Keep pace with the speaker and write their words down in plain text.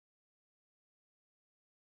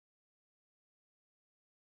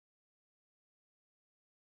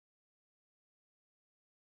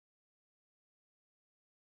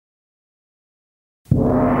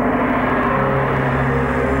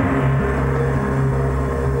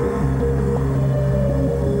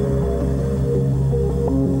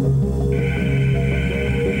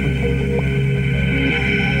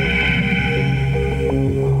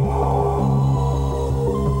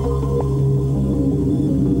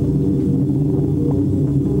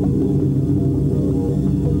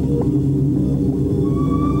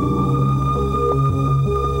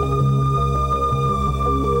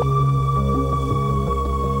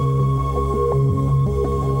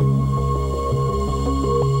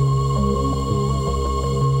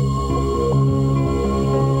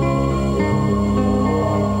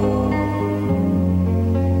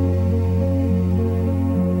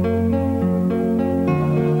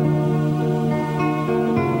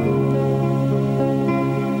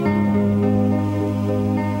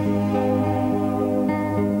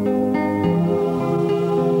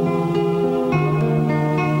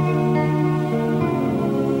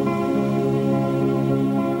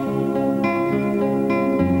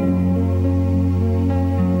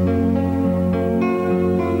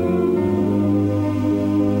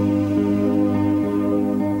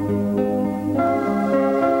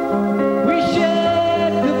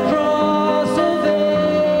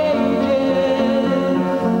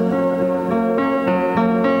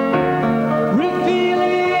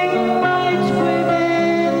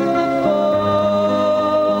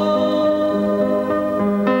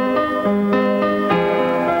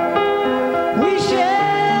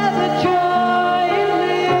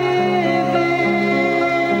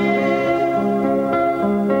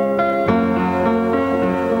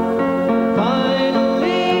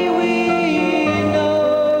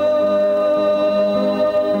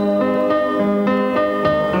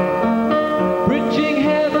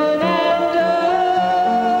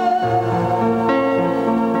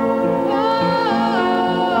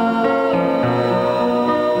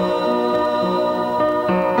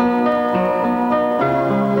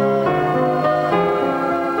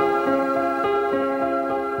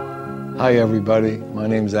Hi everybody, my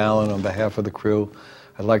name's Alan. On behalf of the crew,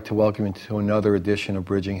 I'd like to welcome you to another edition of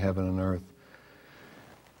Bridging Heaven and Earth.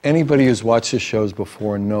 Anybody who's watched the shows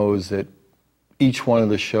before knows that each one of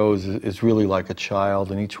the shows is really like a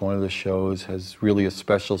child, and each one of the shows has really a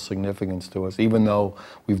special significance to us, even though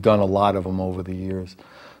we've done a lot of them over the years.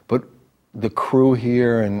 But the crew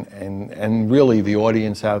here and really the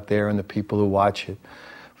audience out there and the people who watch it,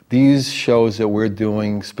 these shows that we're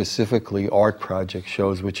doing, specifically art project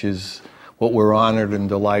shows, which is what we're honored and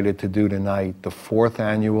delighted to do tonight. The 4th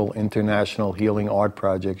Annual International Healing Art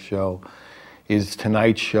Project Show is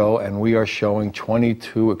tonight's show, and we are showing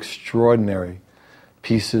 22 extraordinary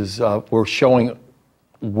pieces. We're showing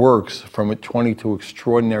works from 22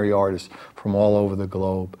 extraordinary artists from all over the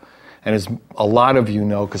globe. And as a lot of you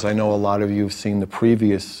know, because I know a lot of you have seen the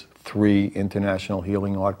previous 3 International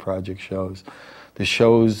Healing Art Project shows, the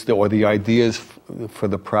shows, or the ideas for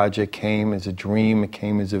the project came as a dream, it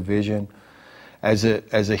came as a vision, as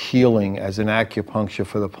a healing, as an acupuncture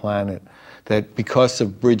for the planet. That because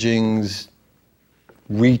of Bridging's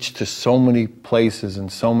reach to so many places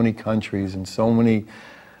and so many countries and so many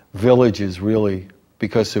villages, really,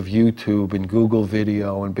 because of YouTube and Google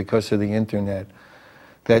Video and because of the internet,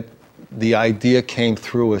 that the idea came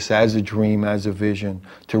through us as a dream, as a vision,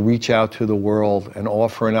 to reach out to the world and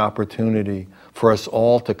offer an opportunity for us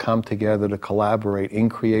all to come together, to collaborate in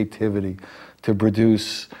creativity, to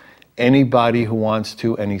produce anybody who wants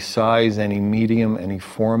to, any size, any medium, any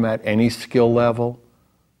format, any skill level,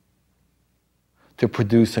 to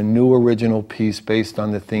produce a new original piece based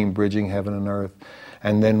on the theme Bridging Heaven and Earth.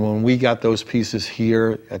 And then when we got those pieces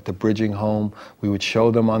here at the Bridging home, we would show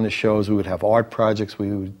them on the shows. We would have art projects.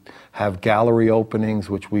 We would have gallery openings,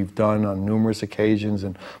 which we've done on numerous occasions.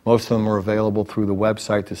 And most of them are available through the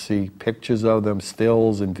website to see pictures of them,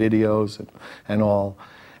 stills and videos and all.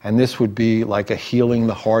 And this would be like a healing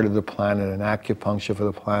the heart of the planet, an acupuncture for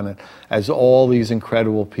the planet, as all these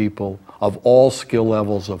incredible people of all skill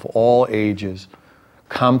levels, of all ages,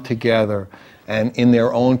 come together and in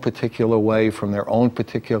their own particular way, from their own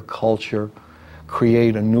particular culture,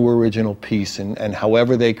 create a new original piece. And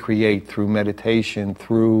however they create, through meditation,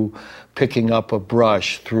 through picking up a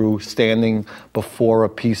brush, through standing before a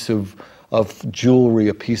piece of jewelry,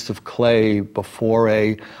 a piece of clay, before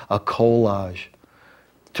a collage,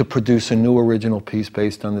 to produce a new original piece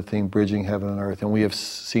based on the theme Bridging Heaven and Earth. And we have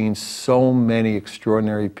seen so many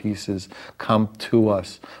extraordinary pieces come to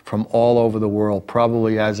us from all over the world.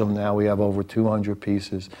 Probably as of now we have over 200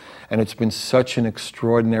 pieces. And it's been such an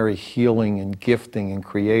extraordinary healing and gifting and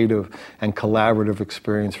creative and collaborative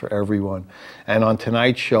experience for everyone. And on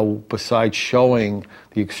tonight's show, besides showing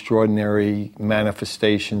the extraordinary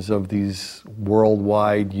manifestations of these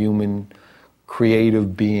worldwide human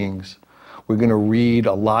creative beings, we're going to read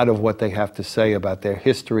a lot of what they have to say about their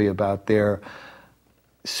history, about their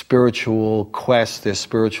spiritual quest, their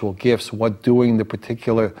spiritual gifts, what doing the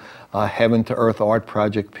particular Heaven to Earth art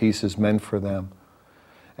project piece has meant for them.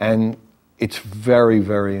 And it's very,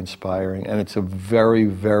 very inspiring, and it's a very,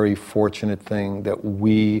 very fortunate thing that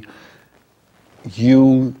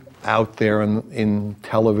you out there in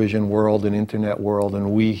television world and internet world,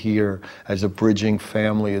 and we here as a Bridging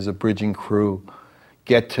family, as a Bridging crew,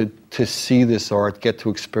 get to see this art, get to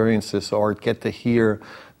experience this art, get to hear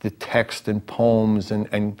the text and poems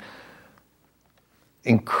and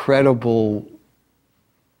incredible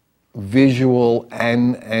visual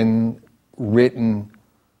and written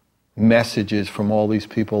messages from all these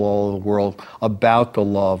people all over the world about the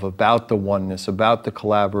love, about the oneness, about the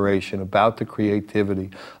collaboration, about the creativity,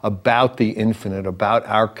 about the infinite, about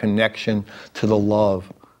our connection to the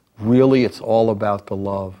love. Really, it's all about the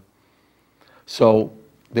love. So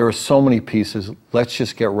there are so many pieces. Let's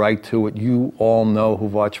just get right to it. You all know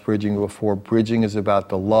who've watched Bridging before. Bridging is about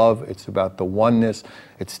the love. It's about the oneness.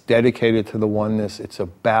 It's dedicated to the oneness. It's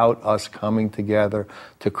about us coming together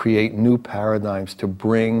to create new paradigms, to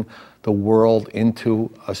bring the world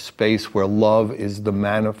into a space where love is the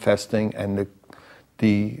manifesting and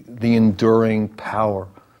the enduring power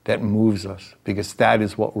that moves us, because that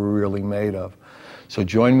is what we're really made of. So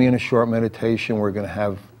join me in a short meditation. We're going to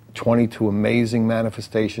have 22 amazing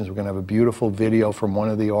manifestations. We're going to have a beautiful video from one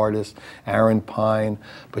of the artists, Aaron Pine.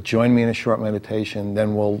 But join me in a short meditation,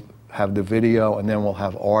 then we'll have the video, and then we'll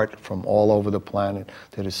have art from all over the planet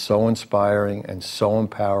that is so inspiring and so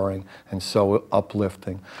empowering and so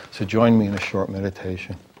uplifting. So join me in a short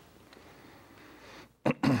meditation.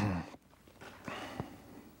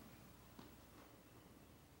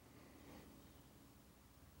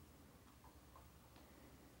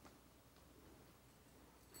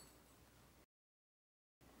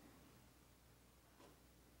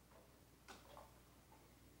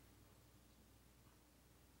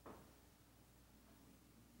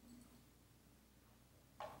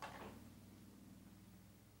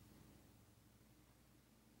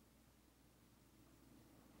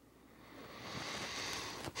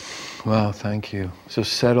 Well, thank you. So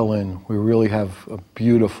settle in. We really have a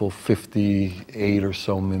beautiful 58 or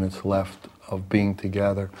so minutes left of being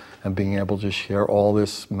together and being able to share all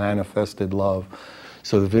this manifested love.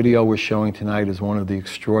 So the video we're showing tonight is one of the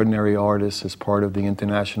extraordinary artists as part of the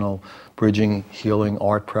International Bridging Healing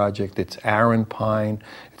Art Project. It's Aaron Pine.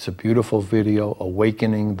 It's a beautiful video,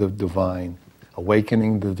 Awakening the Divine.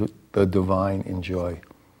 Awakening the Divine. Enjoy.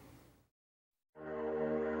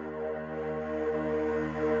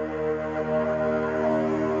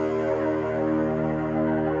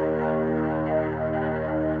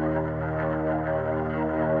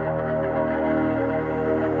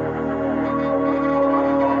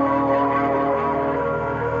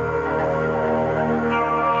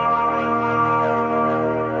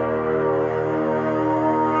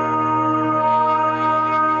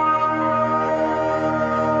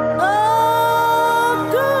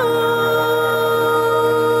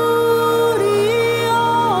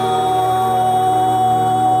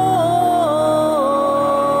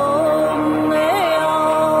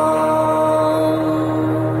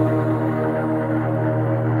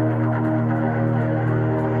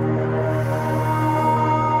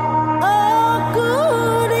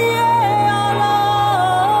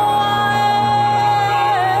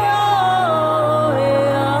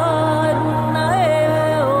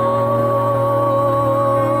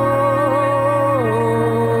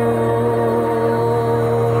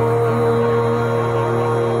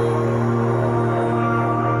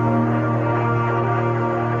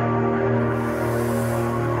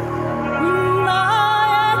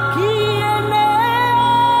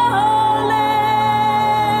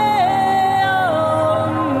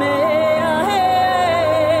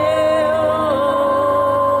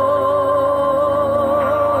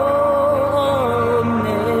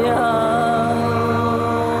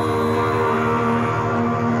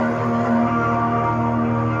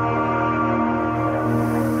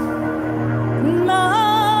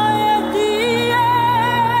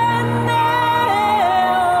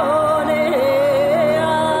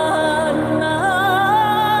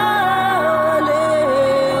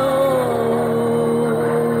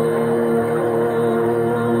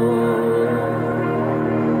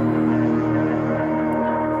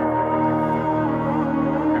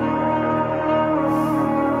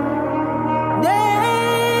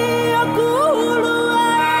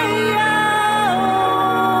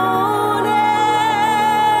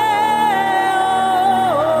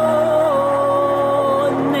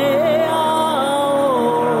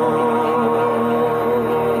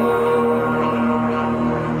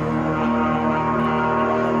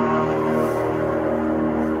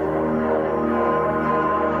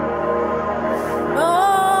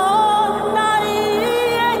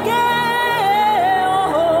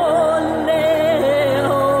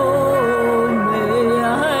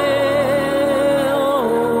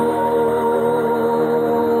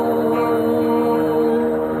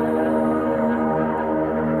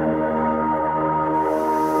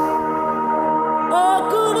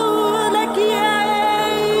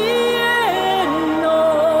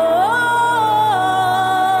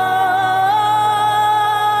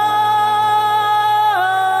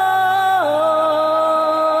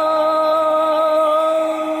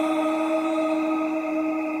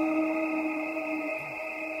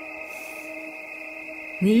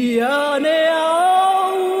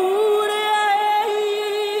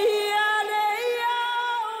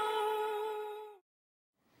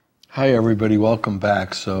 Hi everybody, welcome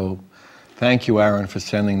back. So thank you, Aaron, for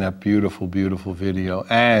sending that beautiful, beautiful video.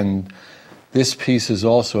 And this piece is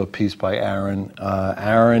also a piece by Aaron.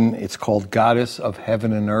 Aaron, it's called Goddess of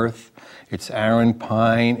Heaven and Earth. It's Aaron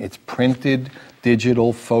Pine. It's printed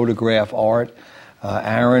digital photograph art.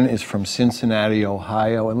 Aaron is from Cincinnati,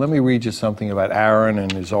 Ohio. And let me read you something about Aaron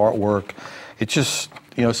and his artwork. It's just,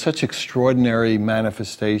 such extraordinary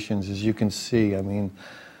manifestations, as you can see. I mean,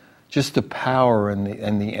 just the power and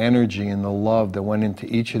the energy and the love that went into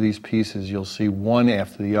each of these pieces. You'll see one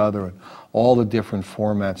after the other, and all the different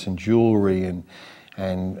formats and jewelry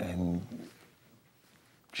and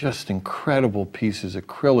just incredible pieces,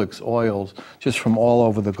 acrylics, oils, just from all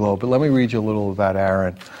over the globe. But let me read you a little about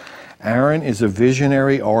Aaron. Aaron is a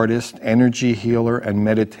visionary artist, energy healer, and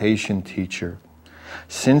meditation teacher.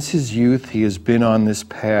 Since his youth, he has been on this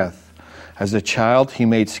path. As a child, he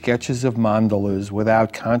made sketches of mandalas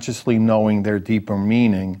without consciously knowing their deeper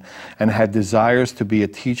meaning, and had desires to be a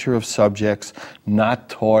teacher of subjects not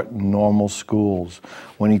taught in normal schools.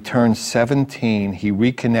 When he turned 17, he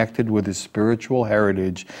reconnected with his spiritual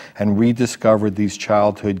heritage and rediscovered these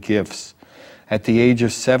childhood gifts. At the age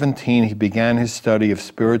of 17, he began his study of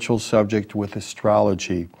spiritual subject with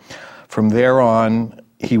astrology. From there on,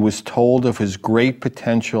 he was told of his great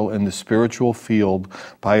potential in the spiritual field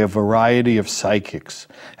by a variety of psychics.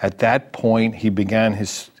 At that point, he began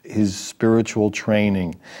his spiritual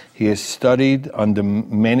training. He has studied under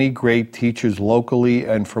many great teachers locally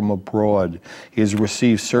and from abroad. He has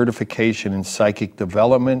received certification in psychic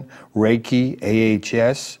development, Reiki,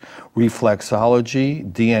 AHS,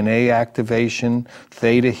 reflexology, DNA activation,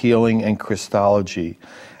 theta healing, and Christology.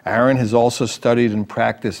 Aaron has also studied and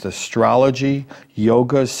practiced astrology,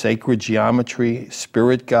 yoga, sacred geometry,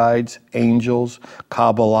 spirit guides, angels,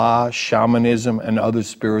 Kabbalah, shamanism, and other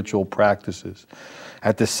spiritual practices.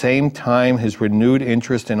 At the same time, his renewed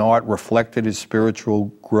interest in art reflected his spiritual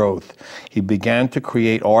growth. He began to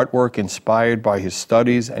create artwork inspired by his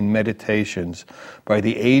studies and meditations. By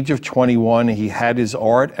the age of 21, he had his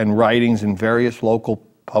art and writings in various local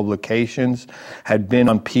publications, had been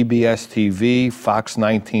on PBS TV, Fox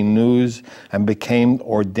 19 News, and became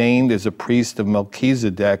ordained as a priest of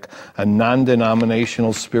Melchizedek, a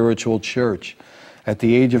non-denominational spiritual church. At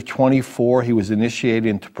the age of 24, he was initiated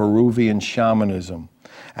into Peruvian shamanism.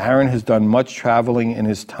 Aaron has done much traveling in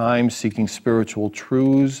his time, seeking spiritual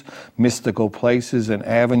truths, mystical places, and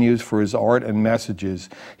avenues for his art and messages.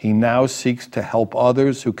 He now seeks to help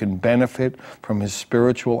others who can benefit from his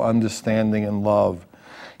spiritual understanding and love.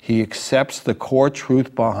 He accepts the core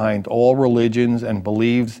truth behind all religions and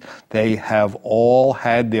believes they have all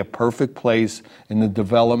had their perfect place in the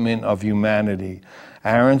development of humanity.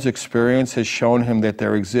 Aaron's experience has shown him that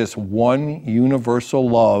there exists one universal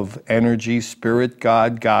love, energy, spirit,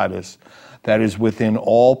 God, goddess, that is within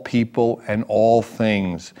all people and all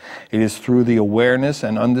things. It is through the awareness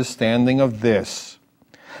and understanding of this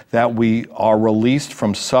that we are released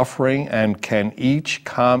from suffering and can each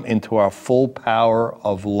come into our full power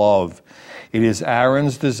of love. It is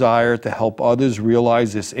Aaron's desire to help others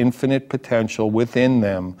realize this infinite potential within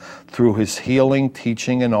them through his healing,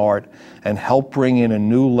 teaching, and art, and help bring in a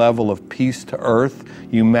new level of peace to earth,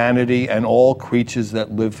 humanity, and all creatures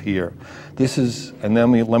that live here. And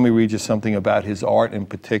let me read you something about his art in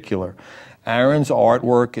particular. Aaron's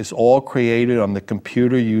artwork is all created on the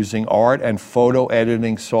computer using art and photo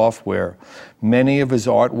editing software. Many of his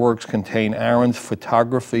artworks contain Aaron's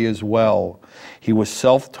photography as well. He was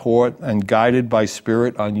self-taught and guided by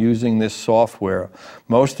spirit on using this software.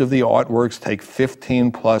 Most of the artworks take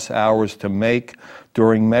 15 plus hours to make.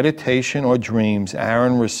 During meditation or dreams,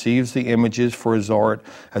 Aaron receives the images for his art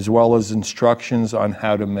as well as instructions on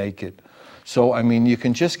how to make it. So, I mean, you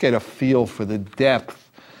can just get a feel for the depth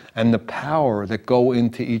and the power that go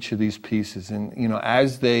into each of these pieces, and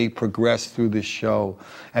as they progress through this show.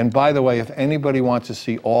 And by the way, if anybody wants to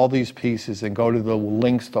see all these pieces and go to the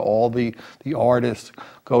links to all the artists,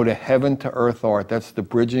 go to Heaven to Earth Art. That's the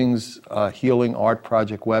Bridging's Healing Art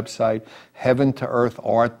Project website,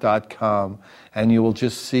 heaventoearthart.com, and you will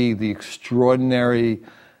just see the extraordinary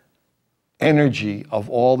energy of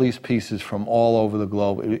all these pieces from all over the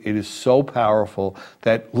globe. It is so powerful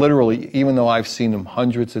that literally, even though I've seen them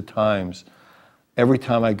hundreds of times, every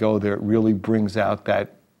time I go there, it really brings out that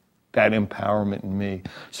empowerment in me.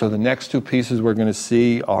 So the next two pieces we're going to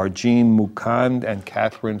see are Jean Mukand and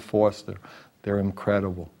Catherine Foster. They're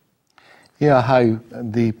incredible. Yeah, hi.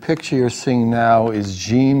 The picture you're seeing now is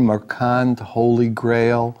Jean Mukand, Holy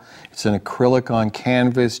Grail. It's an acrylic on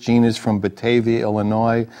canvas. Jean is from Batavia,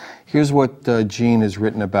 Illinois. Here's what Jean has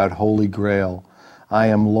written about Holy Grail. I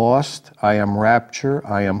am lost, I am rapture,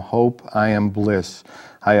 I am hope, I am bliss.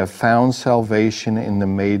 I have found salvation in the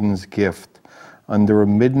maiden's gift. Under a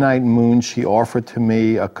midnight moon she offered to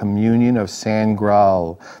me a communion of San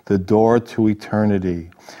Graal, the door to eternity.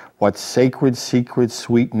 What sacred, secret,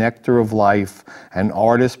 sweet nectar of life, an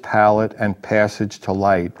artist's palette and passage to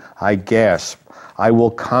light. I gasp. I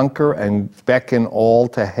will conquer and beckon all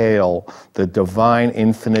to hail the divine,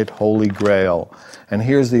 infinite, holy grail. And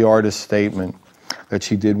here's the artist's statement that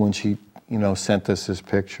she did when she, sent us this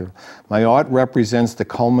picture. My art represents the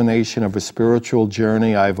culmination of a spiritual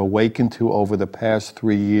journey I've awakened to over the past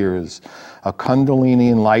 3 years. A Kundalini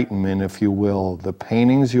enlightenment, if you will. The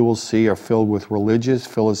paintings you will see are filled with religious,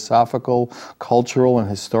 philosophical, cultural, and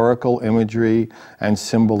historical imagery and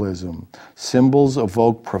symbolism. Symbols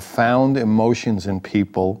evoke profound emotions in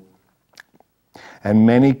people, and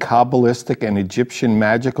many Kabbalistic and Egyptian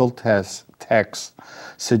magical texts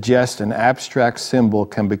suggest an abstract symbol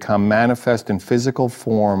can become manifest in physical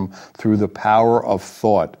form through the power of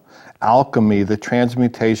thought. Alchemy, the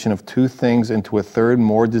transmutation of two things into a third,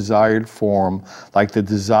 more desired form, like the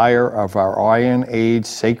desire of our Iron Age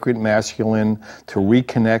sacred masculine to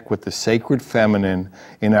reconnect with the sacred feminine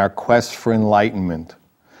in our quest for enlightenment.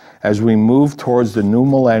 As we move towards the new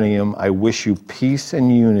millennium, I wish you peace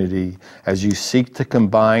and unity as you seek to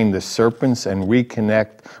combine the serpents and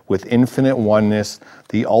reconnect with infinite oneness,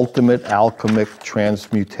 the ultimate alchemic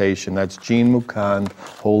transmutation. That's Jean Mukand,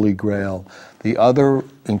 Holy Grail. The other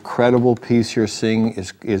incredible piece you're seeing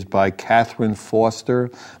is by Catherine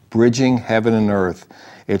Foster, Bridging Heaven and Earth.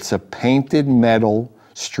 It's a painted metal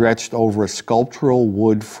stretched over a sculptural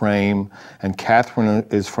wood frame, and Catherine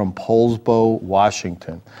is from Poulsbo,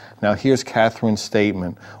 Washington. Now here's Catherine's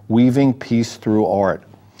statement, weaving peace through art.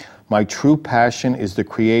 My true passion is the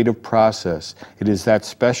creative process. It is that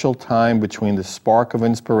special time between the spark of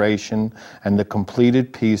inspiration and the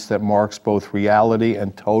completed piece that marks both reality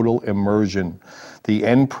and total immersion. The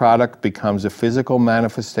end product becomes a physical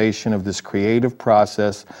manifestation of this creative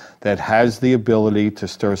process that has the ability to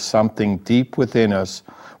stir something deep within us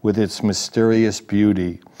with its mysterious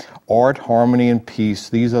beauty. Art, harmony, and peace,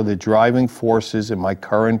 these are the driving forces in my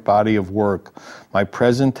current body of work. My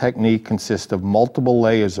present technique consists of multiple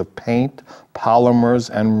layers of paint, polymers,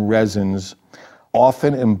 and resins,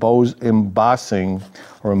 often embossing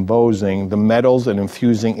the metals and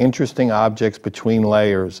infusing interesting objects between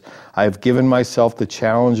layers. I have given myself the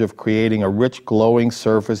challenge of creating a rich, glowing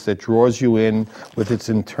surface that draws you in with its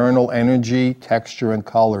internal energy, texture, and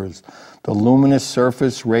colors. The luminous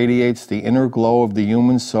surface radiates the inner glow of the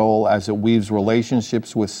human soul as it weaves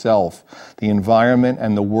relationships with self, the environment,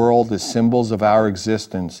 and the world as symbols of our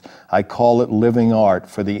existence. I call it living art,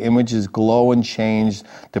 for the images glow and change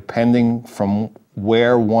depending from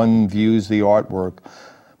where one views the artwork.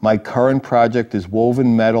 My current project is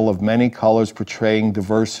woven metal of many colors portraying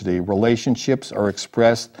diversity. Relationships are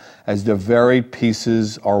expressed as the very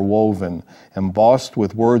pieces are woven, embossed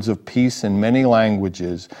with words of peace in many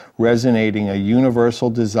languages, resonating a universal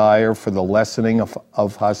desire for the lessening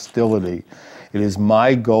of hostility. It is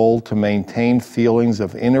my goal to maintain feelings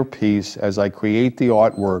of inner peace as I create the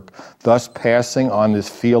artwork, thus passing on this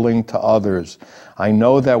feeling to others. I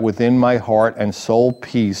know that within my heart and soul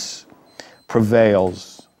peace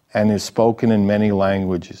prevails and is spoken in many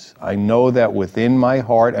languages. I know that within my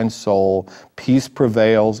heart and soul, peace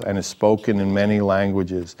prevails and is spoken in many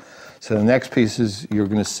languages. So the next pieces you're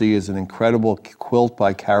going to see is an incredible quilt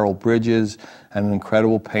by Carol Bridges and an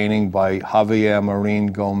incredible painting by Javier Marin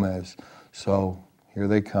Gomez. So here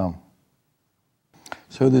they come.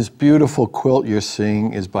 So this beautiful quilt you're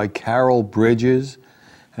seeing is by Carol Bridges,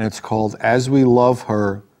 and it's called As We Love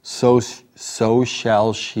Her, So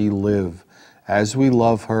Shall She Live. As we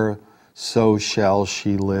love her, so shall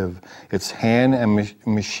she live. It's hand and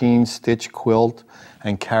machine stitch quilt,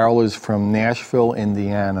 and Carol is from Nashville,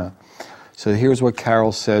 Indiana. So here's what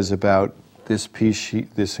Carol says about this piece,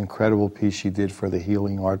 this incredible piece she did for the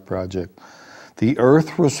Healing Art Project. The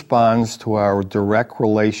earth responds to our direct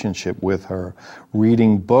relationship with her.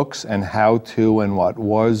 Reading books and how-to and what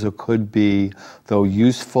was or could be, though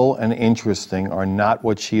useful and interesting, are not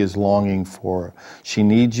what she is longing for. She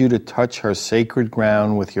needs you to touch her sacred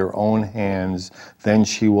ground with your own hands, then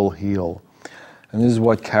she will heal. And this is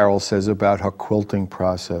what Carol says about her quilting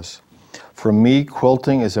process. For me,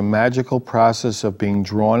 quilting is a magical process of being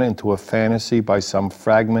drawn into a fantasy by some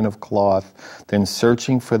fragment of cloth, then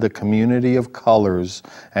searching for the community of colors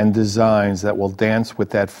and designs that will dance with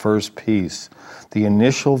that first piece. The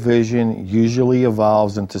initial vision usually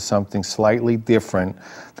evolves into something slightly different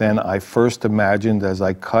than I first imagined as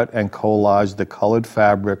I cut and collage the colored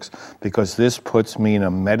fabrics, because this puts me in a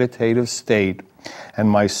meditative state and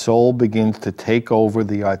my soul begins to take over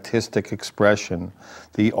the artistic expression.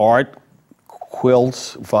 The art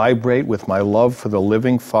quilts vibrate with my love for the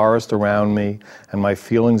living forest around me and my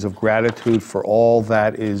feelings of gratitude for all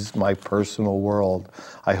that is my personal world.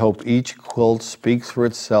 I hope each quilt speaks for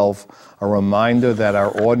itself, a reminder that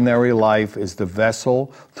our ordinary life is the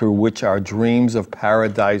vessel through which our dreams of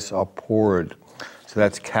paradise are poured. So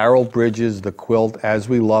that's Carol Bridges, the quilt, As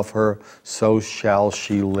We Love Her, So Shall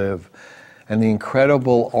She Live. And the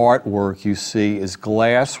incredible artwork you see is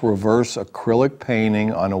glass reverse acrylic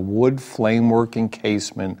painting on a wood flame-work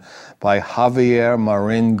encasement by Javier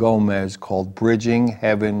Marin Gomez called Bridging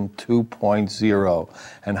Heaven 2.0.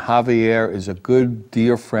 And Javier is a good,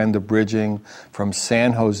 dear friend of Bridging from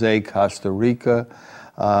San Jose, Costa Rica.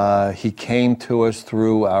 He came to us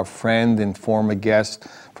through our friend and former guest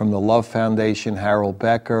from the Love Foundation, Harold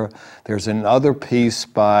Becker. There's another piece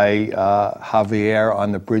by Javier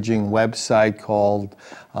on the Bridging website called,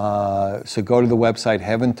 so go to the website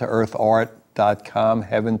art.com,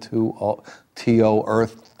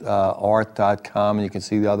 art.com, and you can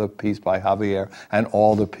see the other piece by Javier and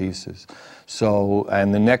all the pieces. So,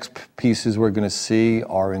 and the next pieces we're going to see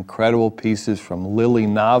are incredible pieces from Lily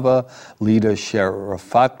Nava, Lida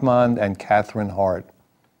Sharafatman, and Catherine Hart.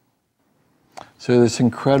 So this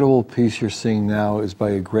incredible piece you're seeing now is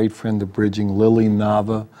by a great friend of bridging, Lily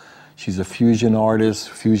Nava. She's a fusion artist.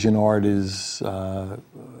 Fusion art is an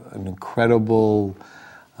incredible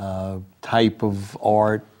type of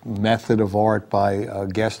art, method of art by a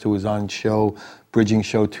guest who was on show, Bridging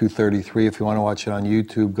Show 233. If you want to watch it on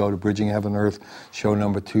YouTube, go to Bridging Heaven Earth, show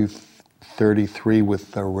number 233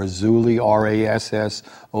 with Rassouli,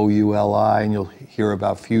 Rassouli, and you'll hear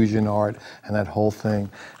about fusion art and that whole thing.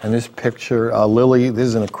 And this picture, Lily, this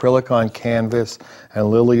is an acrylic on canvas, and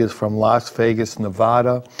Lily is from Las Vegas,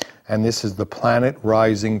 Nevada. And this is the Planet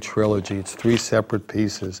Rising trilogy. It's 3 separate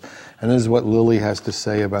pieces. And this is what Lily has to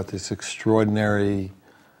say about this extraordinary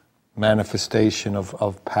manifestation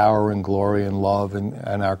of power and glory and love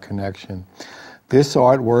and our connection. This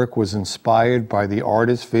artwork was inspired by the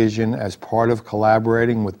artist's vision as part of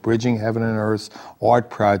collaborating with Bridging Heaven and Earth's art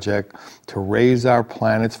project to raise our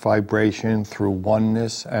planet's vibration through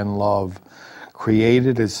oneness and love.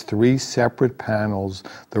 Created as 3 separate panels,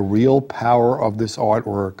 the real power of this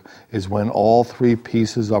artwork is when all 3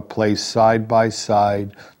 pieces are placed side by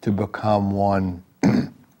side to become one.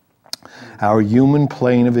 Our human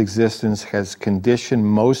plane of existence has conditioned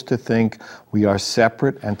most to think we are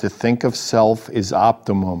separate, and to think of self is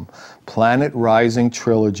optimum. Planet Rising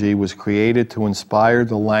Trilogy was created to inspire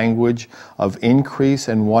the language of increase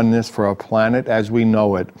and oneness for our planet as we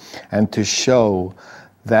know it, and to show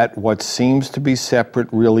that what seems to be separate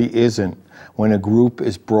really isn't when a group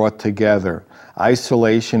is brought together.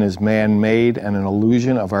 Isolation is man-made and an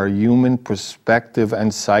illusion of our human perspective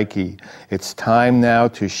and psyche. It's time now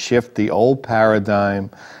to shift the old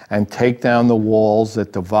paradigm and take down the walls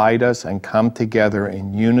that divide us and come together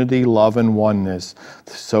in unity, love, and oneness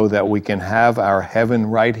so that we can have our heaven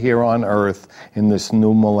right here on earth in this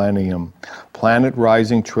new millennium. Planet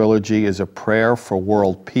Rising Trilogy is a prayer for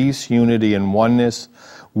world peace, unity, and oneness.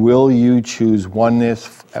 Will you choose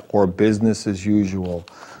oneness or business as usual?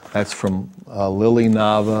 That's from Lily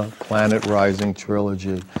Nava, Planet Rising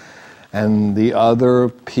Trilogy. And the other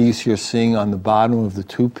piece you're seeing on the bottom of the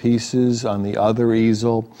 2 pieces on the other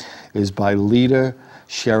easel is by Lida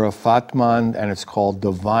Sharafatman, and it's called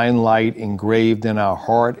Divine Light Engraved in Our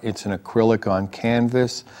Heart. It's an acrylic on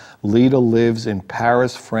canvas. Lida lives in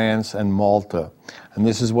Paris, France, and Malta. And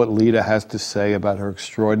this is what Lida has to say about her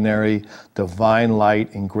extraordinary divine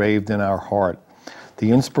light engraved in our heart.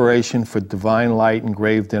 The inspiration for divine light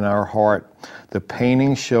engraved in our heart. The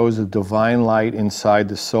painting shows the divine light inside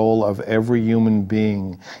the soul of every human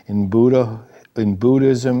being. In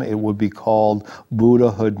Buddhism, it would be called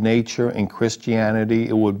Buddhahood nature. In Christianity,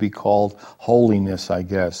 it would be called holiness, I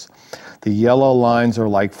guess. The yellow lines are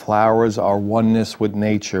like flowers, our oneness with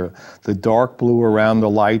nature. The dark blue around the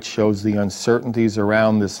light shows the uncertainties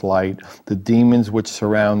around this light, the demons which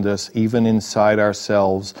surround us, even inside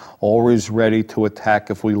ourselves, always ready to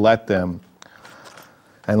attack if we let them.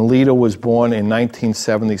 And Lida was born in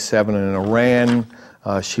 1977 in Iran.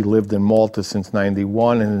 She lived in Malta since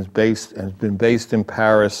 '91 and has been based in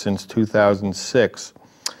Paris since 2006.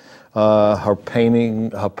 Her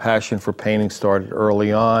passion for painting started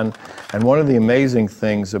early on. And one of the amazing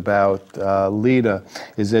things about Lida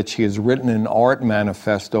is that she has written an art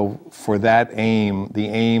manifesto for that aim, the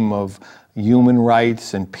aim of human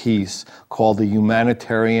rights and peace, called the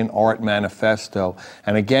Humanitarian Art Manifesto.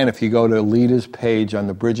 And again, if you go to Lida's page on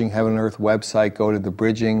the Bridging Heaven and Earth website, go to the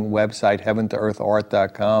Bridging website,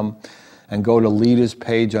 heaventoearthart.com, and go to Lida's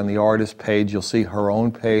page on the artist page. You'll see her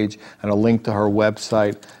own page and a link to her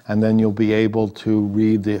website, and then you'll be able to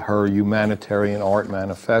read her Humanitarian Art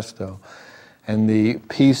Manifesto. And the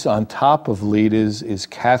piece on top of Lida's is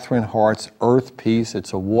Catherine Hart's Earth piece.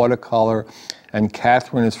 It's a watercolor, and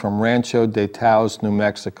Catherine is from Rancho de Taos, New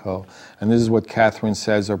Mexico. And this is what Catherine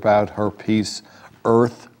says about her piece,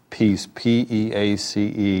 Earth Peace,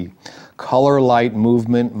 P-E-A-C-E. Color, light,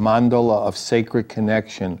 movement, mandala of sacred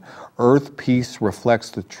connection. Earth peace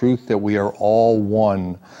reflects the truth that we are all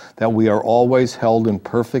one, that we are always held in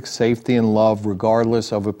perfect safety and love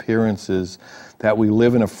regardless of appearances, that we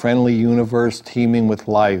live in a friendly universe teeming with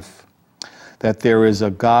life, that there is a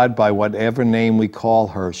God by whatever name we call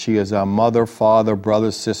her. She is our mother, father,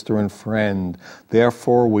 brother, sister, and friend.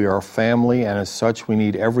 Therefore, we are family, and as such, we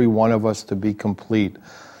need every one of us to be complete.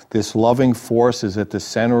 This loving force is at the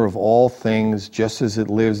center of all things, just as it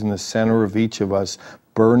lives in the center of each of us,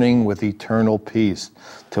 burning with eternal peace.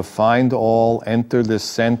 To find all, enter the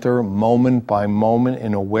center, moment by moment,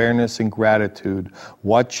 in awareness and gratitude.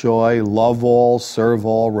 What joy, love all, serve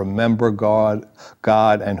all, remember God,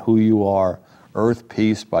 and who you are. Earth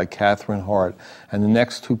Peace by Catherine Hart. And the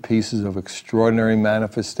next two pieces of extraordinary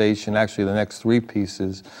manifestation, actually the next three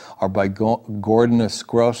pieces, are by Gordon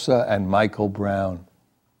Escrosa and Michael Brown.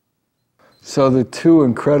 So the two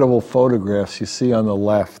incredible photographs you see on the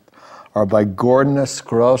left are by Gordon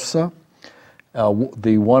Escrosa.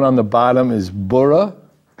 The one on the bottom is Bura,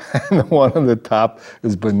 and the one on the top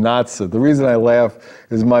is Banatsa. The reason I laugh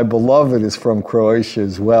is my beloved is from Croatia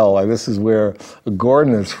as well. And this is where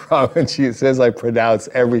Gordon is from, and she says I pronounce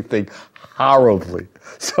everything horribly.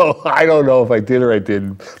 So I don't know if I did or I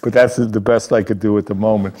didn't, but that's the best I could do at the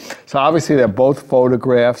moment. So obviously they're both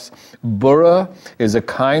photographs. Bura is a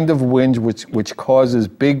kind of wind which causes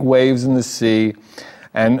big waves in the sea,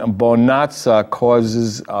 and Bonatsa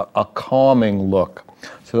causes a calming look.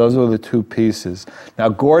 So those are the two pieces. Now,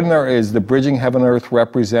 Gordner is the Bridging Heaven Earth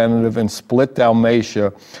representative in Split,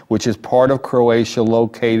 Dalmatia, which is part of Croatia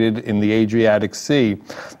located in the Adriatic Sea.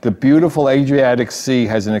 The beautiful Adriatic Sea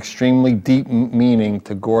has an extremely deep meaning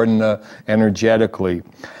to Gordner energetically.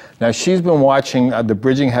 Now, she's been watching the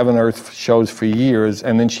Bridging Heaven Earth shows for years,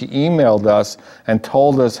 and then she emailed us and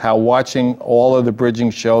told us how watching all of the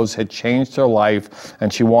bridging shows had changed her life,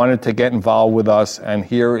 and she wanted to get involved with us, and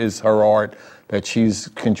here is her art that she's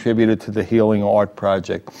contributed to the Healing Art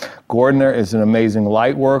Project. Gordner is an amazing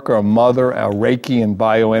light worker, a mother, a Reiki and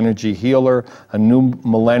bioenergy healer, a new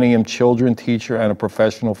millennium children teacher, and a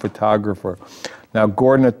professional photographer. Now,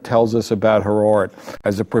 Gordner tells us about her art.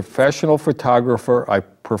 As a professional photographer, I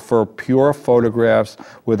prefer pure photographs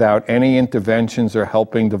without any interventions or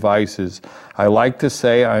helping devices. I like to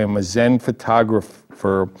say I am a Zen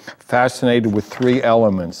photographer, fascinated with three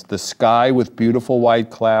elements: the sky with beautiful white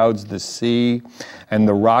clouds, the sea, and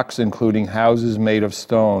the rocks, including houses made of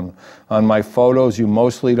stone. On my photos, you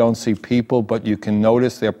mostly don't see people, but you can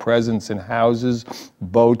notice their presence in houses,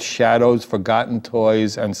 boats, shadows, forgotten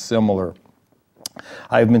toys, and similar.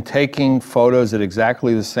 I've been taking photos at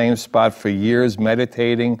exactly the same spot for years,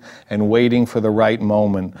 meditating and waiting for the right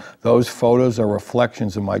moment. Those photos are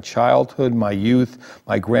reflections of my childhood, my youth,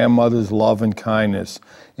 my grandmother's love and kindness.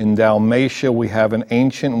 In Dalmatia, we have an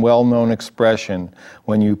ancient, well-known expression: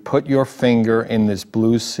 when you put your finger in this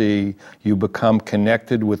blue sea, you become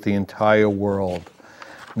connected with the entire world.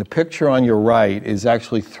 The picture on your right is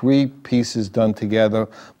actually three pieces done together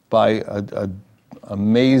by a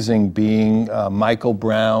amazing being, Michael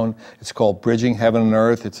Brown. It's called Bridging Heaven and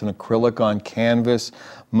Earth. It's an acrylic on canvas.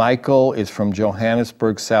 Michael is from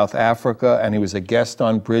Johannesburg, South Africa, and he was a guest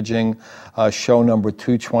on Bridging, show number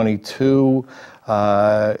 222.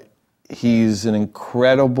 He's an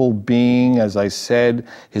incredible being, as I said.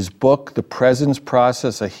 His book, The Presence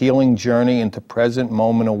Process, A Healing Journey into Present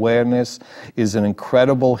Moment Awareness, is an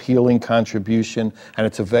incredible healing contribution, and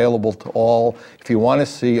it's available to all. If you want to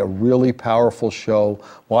see a really powerful show,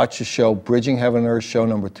 watch the show, Bridging Heaven and Earth, show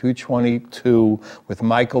number 222 with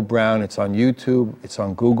Michael Brown. It's on YouTube. It's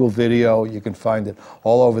on Google Video. You can find it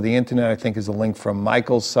all over the internet. I think is a link from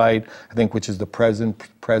Michael's site, I think, which is the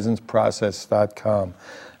presenceprocess.com.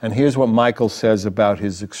 And here's what Michael says about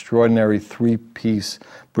his extraordinary three-piece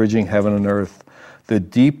Bridging Heaven and Earth. The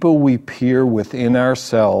deeper we peer within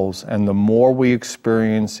ourselves and the more we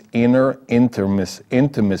experience inner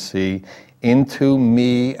intimacy into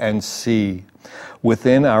me and see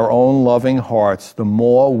within our own loving hearts, the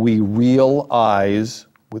more we realize,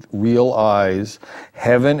 with real eyes,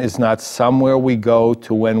 heaven is not somewhere we go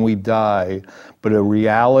to when we die, but a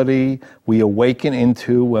reality we awaken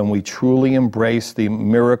into when we truly embrace the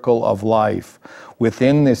miracle of life.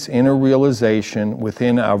 Within this inner realization,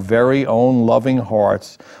 within our very own loving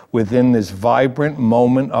hearts, within this vibrant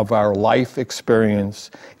moment of our life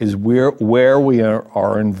experience, is where we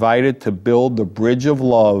are invited to build the bridge of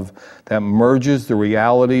love that merges the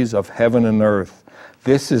realities of heaven and earth.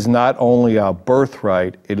 This is not only our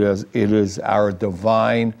birthright, it is our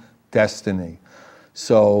divine destiny.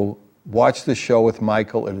 So watch the show with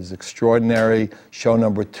Michael. It is extraordinary. Show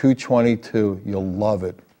number 222. You'll love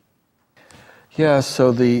it. Yeah,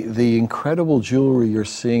 so the incredible jewelry you're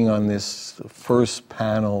seeing on this first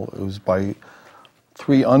panel, it was by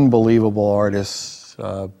three unbelievable artists,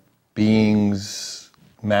 beings,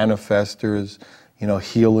 manifestors,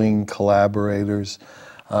 healing collaborators.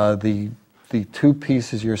 The two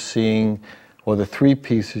pieces you're seeing, or the three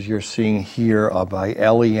pieces you're seeing here, are by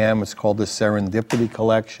Ellie M. It's called the Serendipity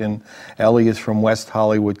Collection. Ellie is from West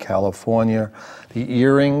Hollywood, California. The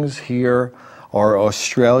earrings here are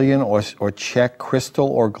Australian or Czech crystal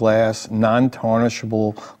or glass,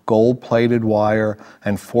 non-tarnishable gold-plated wire,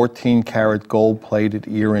 and 14-karat gold-plated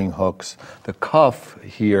earring hooks. The cuff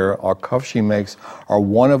here, our cuff she makes, are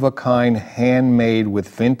one-of-a-kind, handmade with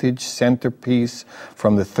vintage centerpiece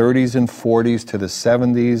from the 30s and 40s to the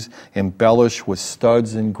 70s, embellished with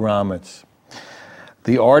studs and grommets.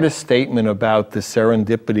 The artist's statement about the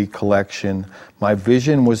Serendipity collection: my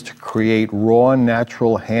vision was to create raw,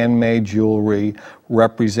 natural, handmade jewelry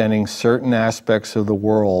representing certain aspects of the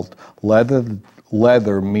world.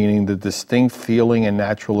 Leather meaning the distinct feeling and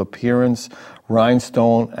natural appearance.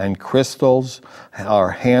 Rhinestone and crystals are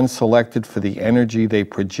hand-selected for the energy they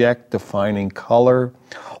project, defining color.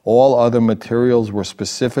 All other materials were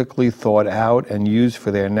specifically thought out and used for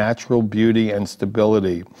their natural beauty and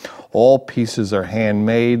stability. All pieces are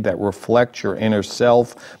handmade that reflect your inner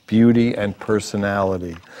self, beauty, and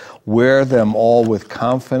personality. Wear them all with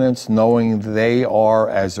confidence, knowing they are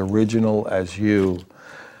as original as you.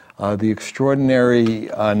 The extraordinary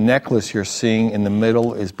necklace you're seeing in the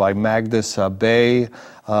middle is by Magda Sabeh.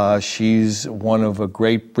 She's one of a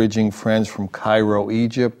great bridging friends from Cairo,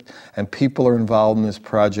 Egypt, and people are involved in this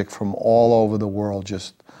project from all over the world,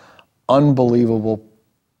 just unbelievable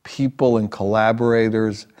people and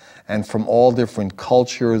collaborators, and from all different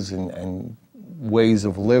cultures and ways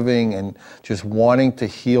of living, and just wanting to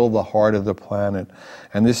heal the heart of the planet.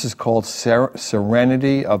 And this is called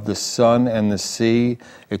Serenity of the Sun and the Sea.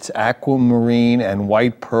 It's aquamarine and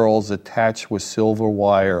white pearls attached with silver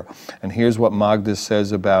wire. And here's what Magda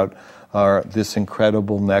says about this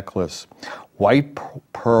incredible necklace. White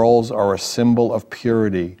pearls are a symbol of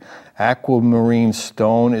purity. Aquamarine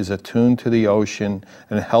stone is attuned to the ocean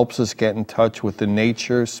and helps us get in touch with the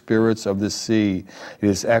nature spirits of the sea. It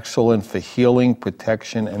is excellent for healing,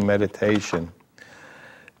 protection, and meditation.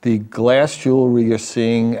 The glass jewelry you're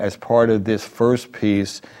seeing as part of this first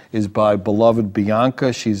piece is by beloved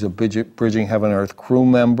Bianca. She's a Bridging Heaven Earth crew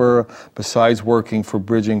member. Besides working for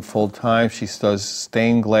Bridging full-time, she does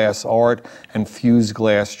stained glass art and fused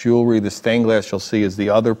glass jewelry. The stained glass you'll see is the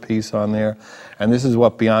other piece on there. And this is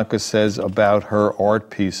what Bianca says about her art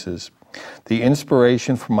pieces. The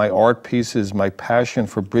inspiration for my art pieces is my passion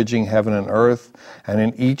for bridging heaven and earth, and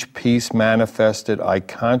in each piece manifested, I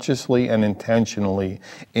consciously and intentionally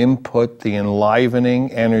input the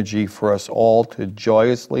enlivening energy for us all to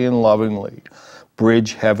joyously and lovingly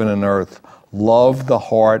bridge heaven and earth. Love, the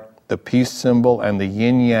heart, the peace symbol, and the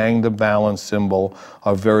yin-yang, the balance symbol,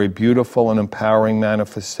 are very beautiful and empowering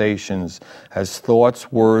manifestations as thoughts,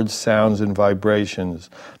 words, sounds, and vibrations.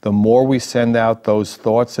 The more we send out those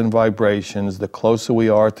thoughts and vibrations, the closer we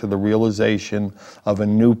are to the realization of a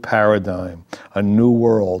new paradigm, a new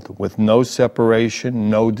world with no separation,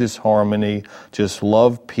 no disharmony, just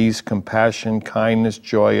love, peace, compassion, kindness,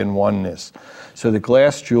 joy, and oneness. So the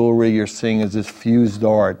glass jewelry you're seeing is this fused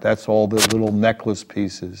art. That's all the little necklace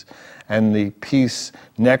pieces. And the piece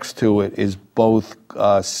next to it is both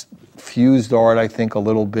fused art, I think, a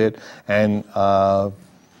little bit, and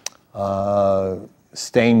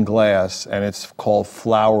stained glass, and it's called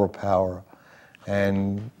Flower Power.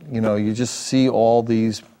 And, you know, you just see all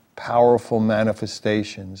these powerful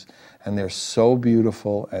manifestations, and they're so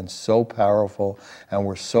beautiful and so powerful, and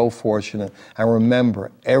we're so fortunate. And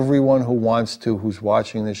remember, everyone who wants to, who's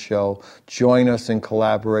watching this show, join us in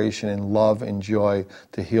collaboration in love and joy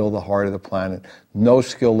to heal the heart of the planet. No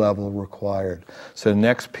skill level required. So the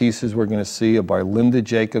next pieces we're going to see are by Linda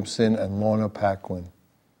Jacobson and Lorna Paquin.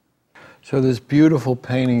 So this beautiful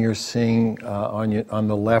painting you're seeing on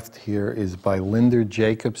the left here is by Linda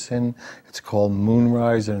Jacobson. It's called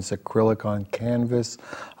Moonrise, and it's acrylic on canvas.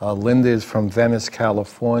 Linda is from Venice,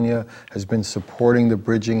 California, has been supporting the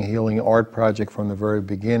Bridging Healing Art Project from the very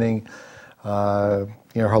beginning. Her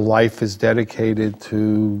life is dedicated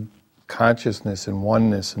to consciousness and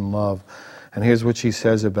oneness and love. And here's what she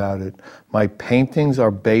says about it. My paintings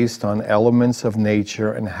are based on elements of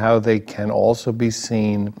nature and how they can also be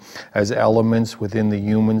seen as elements within the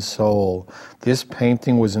human soul. This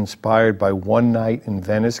painting was inspired by one night in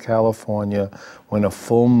Venice, California, when a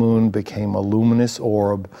full moon became a luminous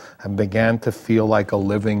orb and began to feel like a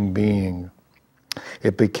living being.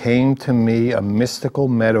 It became to me a mystical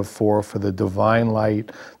metaphor for the divine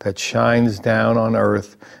light that shines down on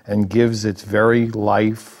earth and gives its very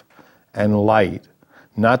life and light,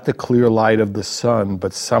 not the clear light of the sun,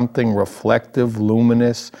 but something reflective,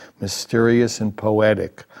 luminous, mysterious, and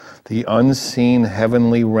poetic, the unseen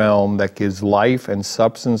heavenly realm that gives life and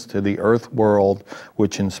substance to the earth world,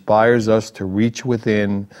 which inspires us to reach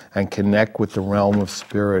within and connect with the realm of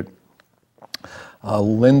spirit.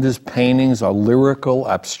 Linda's paintings are lyrical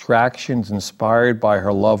abstractions inspired by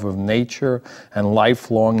her love of nature and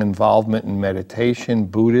lifelong involvement in meditation,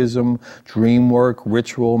 Buddhism, dream work,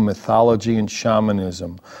 ritual, mythology, and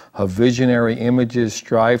shamanism. Her visionary images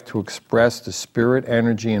strive to express the spirit,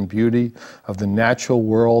 energy, and beauty of the natural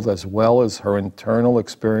world as well as her internal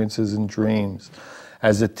experiences and dreams.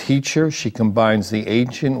 As a teacher, she combines the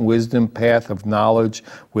ancient wisdom path of knowledge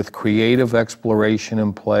with creative exploration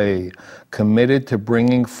and play. Committed to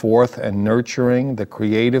bringing forth and nurturing the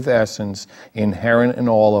creative essence inherent in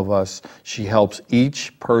all of us, she helps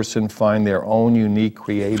each person find their own unique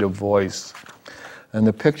creative voice. And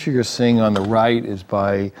the picture you're seeing on the right is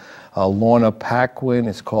by Lorna Paquin.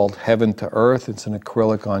 It's called Heaven to Earth. It's an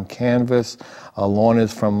acrylic on canvas. Lorna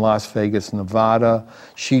is from Las Vegas, Nevada.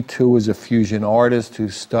 She too is a fusion artist who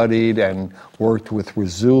studied and worked with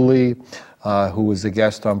Razuli, who was a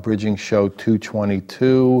guest on Bridging Show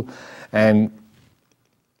 222. And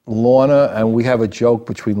Lorna, and we have a joke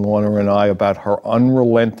between Lorna and I about her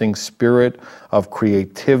unrelenting spirit of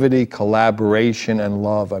creativity, collaboration, and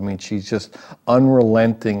love. I mean, she's just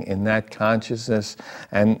unrelenting in that consciousness.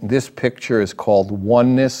 And this picture is called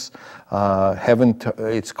Oneness.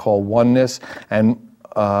 It's called Oneness. And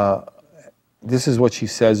this is what she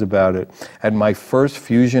says about it. At my first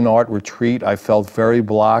fusion art retreat, I felt very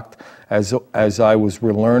blocked as I was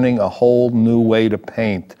relearning a whole new way to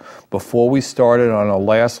paint. Before we started on our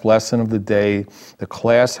last lesson of the day, the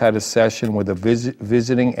class had a session with a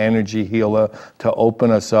visiting energy healer to open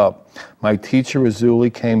us up. My teacher,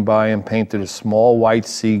 Razuli, came by and painted a small white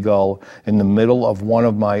seagull in the middle of one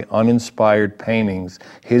of my uninspired paintings,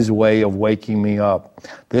 his way of waking me up.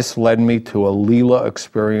 This led me to a Leela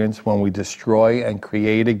experience when we destroy and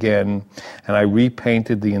create again, and I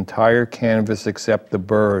repainted the entire canvas except the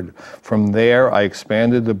bird. From there, I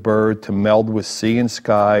expanded the bird to meld with sea and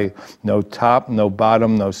sky, no top, no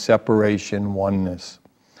bottom, no separation, oneness.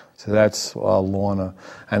 So that's Lorna.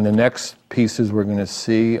 And the next pieces we're going to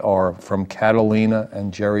see are from Catalina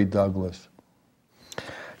and Jerry Douglas.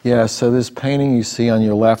 Yeah, so this painting you see on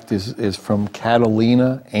your left is from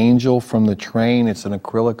Catalina, Angel from the Train. It's an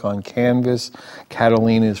acrylic on canvas.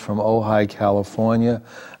 Catalina is from Ojai, California.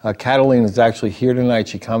 Catalina is actually here tonight.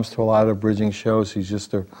 She comes to a lot of Bridging shows. She's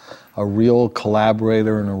just a real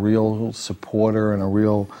collaborator and a real supporter and a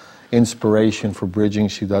real inspiration for Bridging.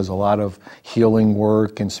 She does a lot of healing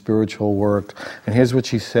work and spiritual work. And here's what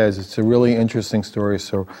she says. It's a really interesting story,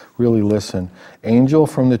 so really listen. Angel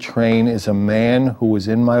from the Train is a man who was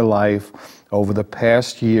in my life over the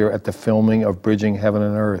past year at the filming of Bridging Heaven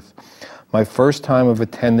and Earth. My first time of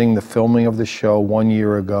attending the filming of the show 1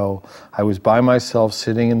 year ago, I was by myself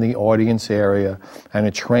sitting in the audience area and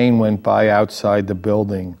a train went by outside the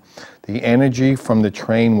building. The energy from the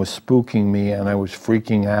train was spooking me and I was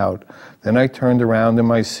freaking out. Then I turned around in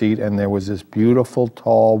my seat and there was this beautiful,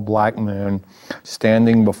 tall black man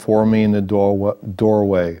standing before me in the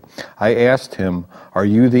doorway. I asked him, "Are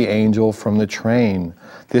you the angel from the train?"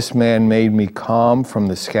 This man made me calm from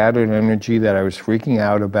the scattered energy that I was freaking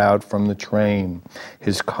out about from the train.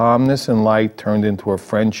 His calmness and light turned into a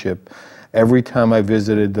friendship every time I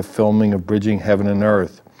visited the filming of Bridging Heaven and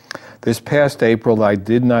Earth. This past April, I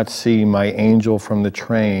did not see my angel from the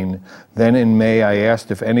train. Then in May, I asked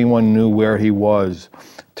if anyone knew where he was.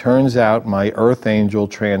 Turns out my earth angel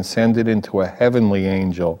transcended into a heavenly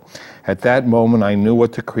angel. At that moment, I knew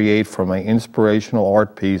what to create for my inspirational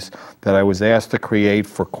art piece that I was asked to create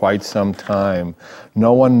for quite some time.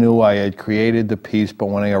 No one knew I had created the piece, but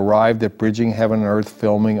when I arrived at Bridging Heaven and Earth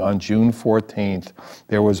filming on June 14th,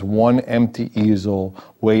 there was one empty easel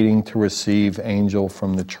waiting to receive Angel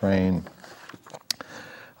from the Train.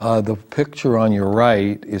 The picture on your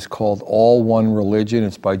right is called All One Religion.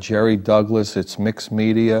 It's by Jerry Douglas. It's mixed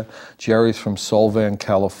media. Jerry's from Solvang,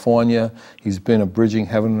 California. He's been a Bridging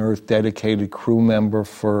Heaven and Earth dedicated crew member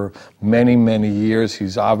for many, many years.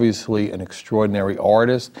 He's obviously an extraordinary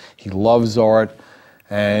artist. He loves art.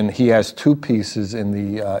 And he has two pieces in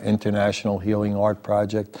the International Healing Art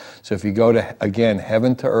Project. So if you go to, again,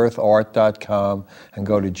 heaventooearthart.com and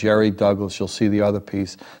go to Jerry Douglas, you'll see the other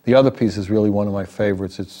piece. The other piece is really one of my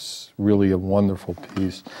favorites. It's really a wonderful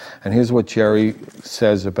piece. And here's what Jerry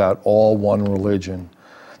says about All One Religion.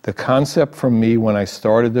 The concept for me when I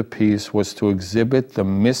started the piece was to exhibit the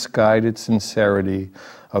misguided sincerity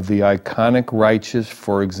of the iconic righteous.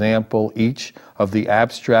 For example, each of the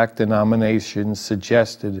abstract denominations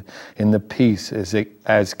suggested in the piece,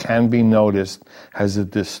 as can be noticed, has a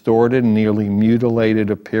distorted, nearly mutilated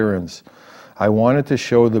appearance. I wanted to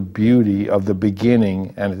show the beauty of the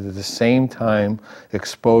beginning and at the same time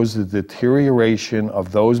expose the deterioration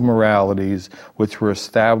of those moralities which were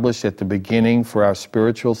established at the beginning for our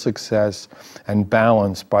spiritual success and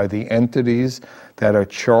balance by the entities that are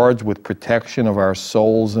charged with protection of our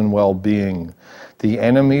souls and well-being. The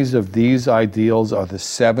enemies of these ideals are the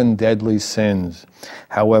 7 deadly sins.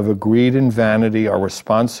 However, greed and vanity are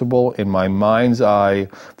responsible in my mind's eye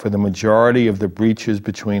for the majority of the breaches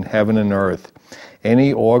between heaven and earth.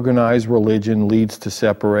 Any organized religion leads to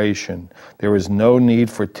separation. There is no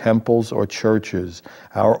need for temples or churches.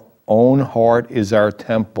 Our own heart is our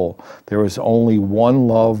temple. There is only one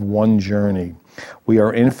love, one journey. We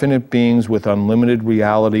are infinite beings with unlimited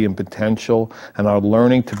reality and potential and are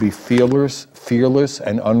learning to be fearless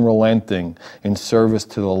and unrelenting in service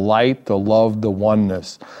to the light, the love, the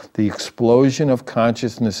oneness. The explosion of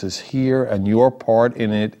consciousness is here and your part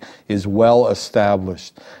in it is well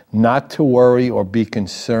established. Not to worry or be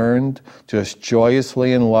concerned, just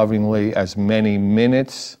joyously and lovingly as many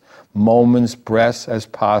minutes, moments, breaths as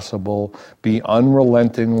possible, be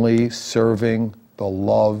unrelentingly serving the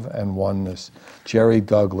love and oneness. Jerry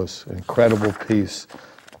Douglas, incredible piece.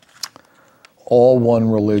 All one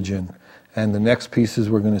religion. And the next pieces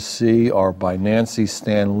we're going to see are by Nancy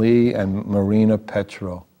Stan Lee and Marina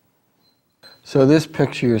Petro. So this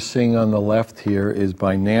picture you're seeing on the left here is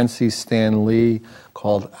by Nancy Stan Lee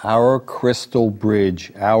called Our Crystal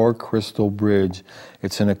Bridge. Our Crystal Bridge.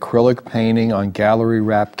 It's an acrylic painting on gallery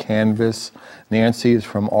wrap canvas. Nancy is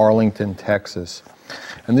from Arlington, Texas.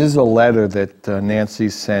 And this is a letter that Nancy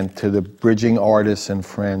sent to the bridging artists and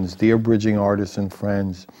friends. Dear bridging artists and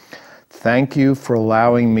friends, thank you for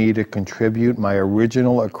allowing me to contribute my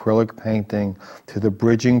original acrylic painting to the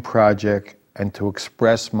bridging project and to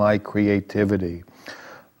express my creativity.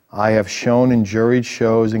 I have shown in juried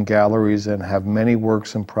shows and galleries and have many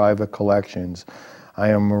works in private collections. I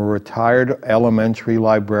am a retired elementary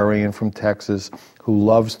librarian from Texas who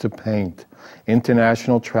loves to paint.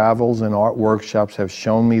 International travels and art workshops have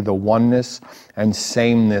shown me the oneness and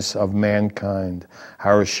sameness of mankind,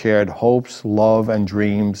 our shared hopes, love, and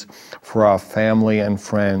dreams for our family and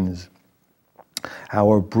friends.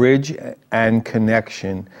 Our bridge and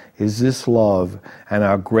connection is this love, and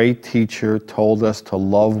our great teacher told us to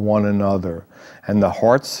love one another. And the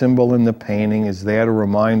heart symbol in the painting is there to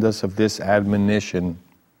remind us of this admonition.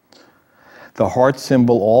 The heart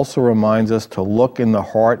symbol also reminds us to look in the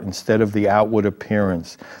heart instead of the outward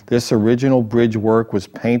appearance. This original bridge work was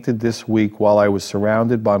painted this week while I was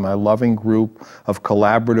surrounded by my loving group of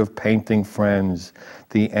collaborative painting friends.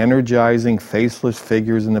 The energizing, faceless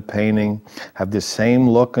figures in the painting have the same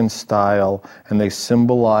look and style, and they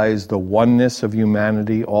symbolize the oneness of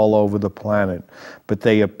humanity all over the planet. But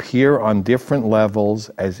they appear on different levels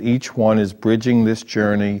as each one is bridging this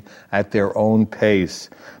journey at their own pace.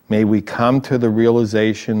 May we come to the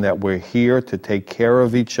realization that we're here to take care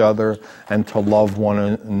of each other and to love one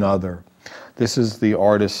another. This is the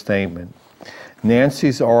artist's statement.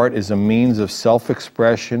 Nancy's art is a means of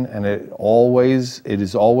self-expression, and it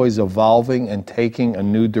is always evolving and taking a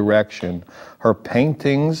new direction. Her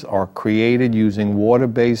paintings are created using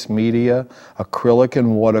water-based media, acrylic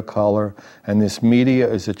and watercolor, and this media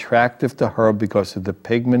is attractive to her because of the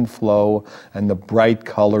pigment flow and the bright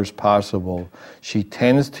colors possible. She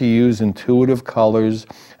tends to use intuitive colors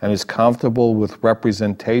and is comfortable with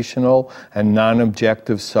representational and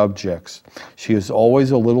non-objective subjects. She is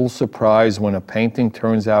always a little surprised when a painting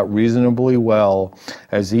turns out reasonably well,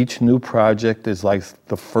 as each new project is like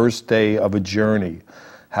the first day of a journey.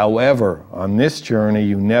 However, on this journey,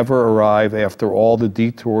 you never arrive after all the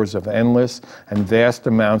detours of endless and vast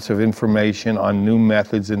amounts of information on new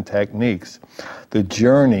methods and techniques. The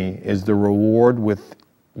journey is the reward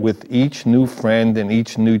with each new friend and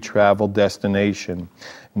each new travel destination.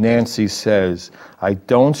 Nancy says, I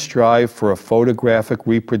don't strive for a photographic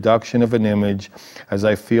reproduction of an image, as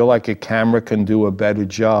I feel like a camera can do a better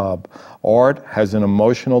job. Art has an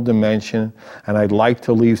emotional dimension, and I'd like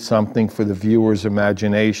to leave something for the viewer's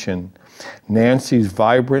imagination. Nancy's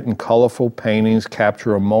vibrant and colorful paintings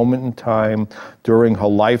capture a moment in time during her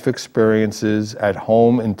life experiences at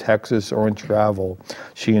home in Texas or in travel.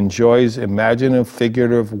 She enjoys imaginative,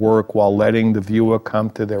 figurative work while letting the viewer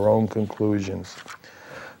come to their own conclusions.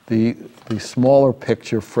 The smaller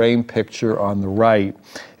picture, frame picture on the right,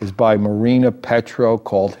 is by Marina Petro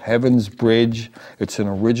called Heaven's Bridge. It's an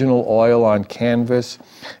original oil on canvas,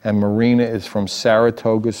 and Marina is from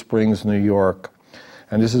Saratoga Springs, New York.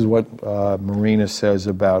 And this is what Marina says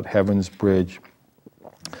about Heaven's Bridge.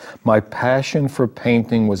 My passion for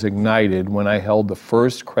painting was ignited when I held the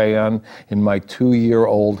first crayon in my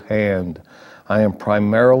 2-year-old hand. I am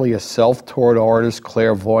primarily a self-taught artist,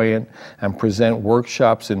 clairvoyant, and present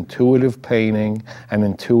workshops in intuitive painting and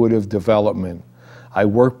intuitive development. I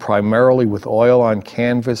work primarily with oil on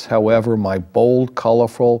canvas. However, my bold,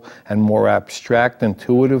 colorful, and more abstract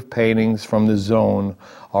intuitive paintings from the zone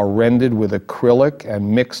are rendered with acrylic and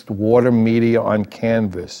mixed water media on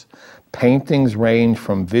canvas. Paintings range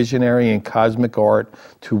from visionary and cosmic art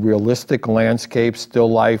to realistic landscape, still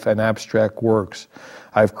life, and abstract works.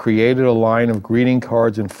 I've created a line of greeting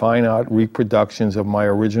cards and fine art reproductions of my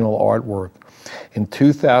original artwork. In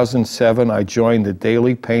 2007, I joined the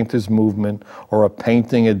Daily Painters Movement, or a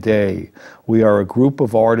painting a day. We are a group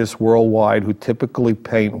of artists worldwide who typically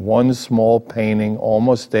paint one small painting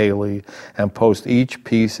almost daily and post each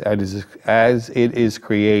piece as it is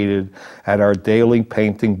created at our daily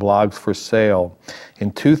painting blogs for sale.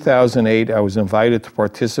 In 2008, I was invited to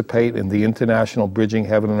participate in the International Bridging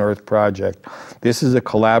Heaven and Earth project. This is a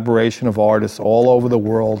collaboration of artists all over the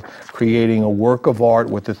world creating a work of art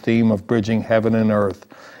with the theme of bridging heaven and earth.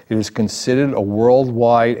 It is considered a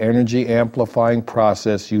worldwide energy amplifying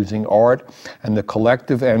process using art and the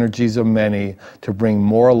collective energies of many to bring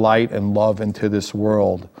more light and love into this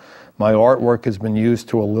world. My artwork has been used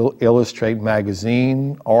to illustrate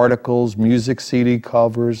magazine, articles, music CD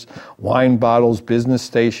covers, wine bottles, business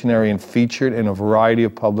stationery, and featured in a variety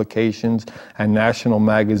of publications and national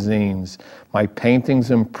magazines. My paintings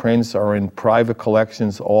and prints are in private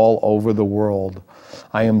collections all over the world.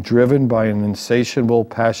 I am driven by an insatiable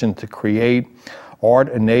passion to create. Art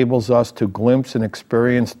enables us to glimpse and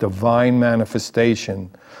experience divine manifestation,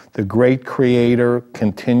 the great creator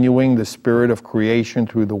continuing the spirit of creation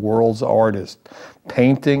through the world's artist.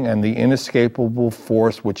 Painting and the inescapable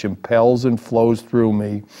force which impels and flows through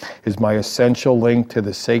me is my essential link to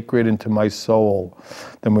the sacred and to my soul.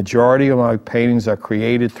 The majority of my paintings are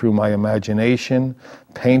created through my imagination.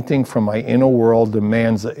 Painting from my inner world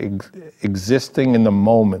demands existing in the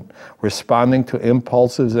moment, responding to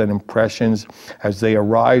impulses and impressions as they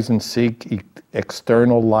arise and seek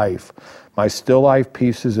external life. My still life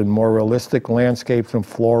pieces and more realistic landscapes and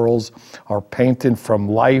florals are painted from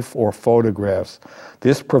life or photographs.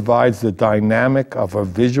 This provides the dynamic of a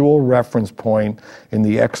visual reference point in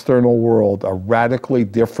the external world, a radically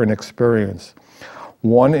different experience.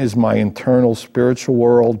 One is my internal spiritual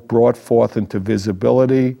world brought forth into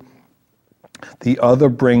visibility. The other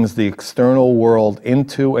brings the external world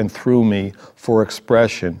into and through me for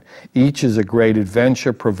expression. Each is a great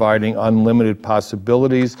adventure, providing unlimited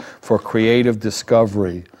possibilities for creative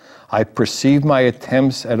discovery. I perceive my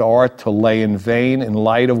attempts at art to lay in vain in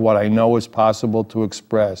light of what I know is possible to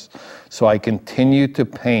express. So I continue to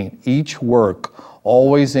paint each work,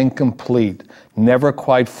 always incomplete, never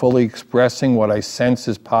quite fully expressing what I sense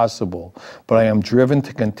is possible. But I am driven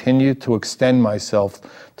to continue to extend myself,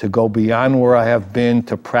 to go beyond where I have been,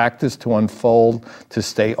 to practice, to unfold, to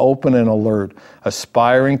stay open and alert,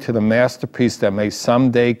 aspiring to the masterpiece that may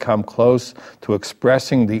someday come close to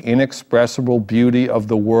expressing the inexpressible beauty of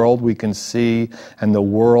the world we can see and the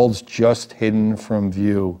worlds just hidden from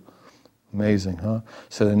view. Amazing, huh?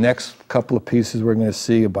 So the next couple of pieces we're going to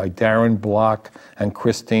see are by Darren Block and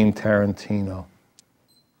Christine Tarantino.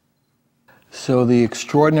 So the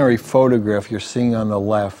extraordinary photograph you're seeing on the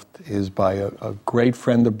left is by a great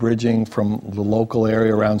friend of bridging from the local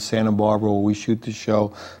area around Santa Barbara where we shoot the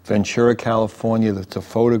show, Ventura, California. It's a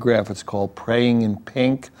photograph. It's called Praying in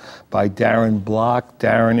Pink by Darren Block.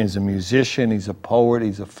 Darren is a musician. He's a poet.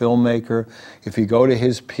 He's a filmmaker. If you go to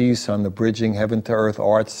his piece on the Bridging Heaven to Earth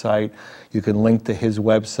art site, you can link to his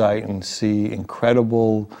website and see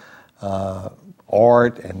incredible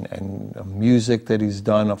art and music that he's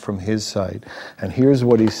done from his site. And here's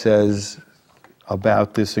what he says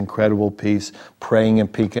about this incredible piece, Praying in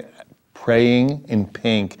Pink.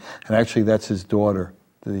 And actually that's his daughter,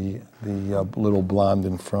 the little blonde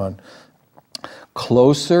in front.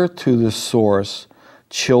 Closer to the source,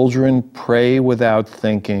 children pray without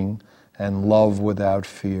thinking and love without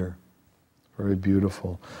fear. Very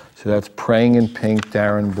beautiful. So that's Praying in Pink,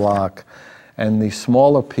 Darren Block. And the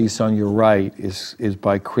smaller piece on your right is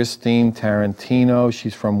by Christine Tarantino.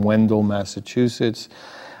 She's from Wendell, Massachusetts.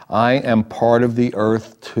 I am part of the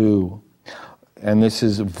earth too. And this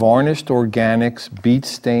is varnished organics, beet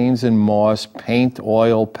stains and moss, paint,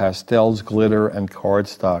 oil, pastels, glitter, and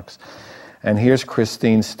cardstocks. And here's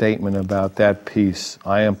Christine's statement about that piece.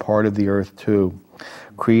 I am part of the earth too.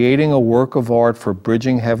 Creating a work of art for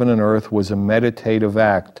bridging heaven and earth was a meditative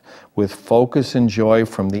act. with focus and joy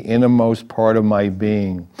from the innermost part of my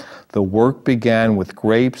being. The work began with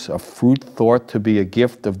grapes, a fruit thought to be a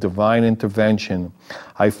gift of divine intervention.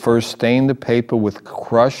 I first stained the paper with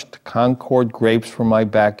crushed Concord grapes from my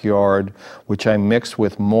backyard, which I mixed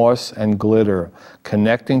with moss and glitter.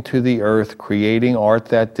 Connecting to the earth, creating art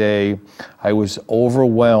that day, I was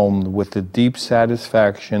overwhelmed with the deep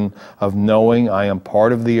satisfaction of knowing I am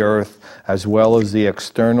part of the earth as well as the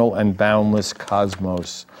external and boundless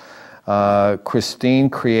cosmos. Christine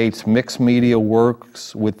creates mixed media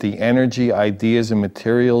works with the energy, ideas, and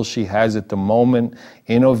materials she has at the moment,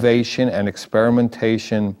 innovation and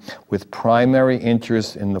experimentation with primary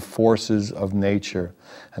interest in the forces of nature.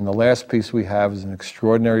 And the last piece we have is an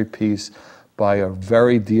extraordinary piece by a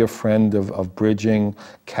very dear friend of bridging,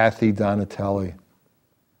 Kathy Donatelli.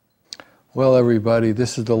 Well, everybody,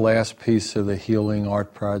 this is the last piece of the Healing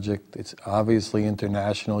Art Project. It's obviously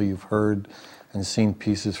international. You've heard and seen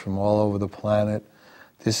pieces from all over the planet.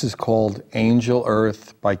 This is called Angel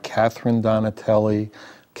Earth by Catherine Donatelli.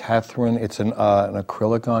 Catherine, it's an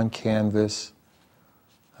acrylic on canvas.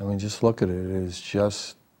 I mean, just look at it. It is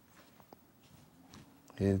just,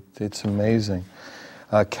 it's amazing.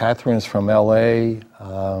 Catherine is from LA.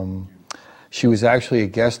 She was actually a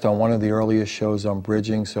guest on one of the earliest shows on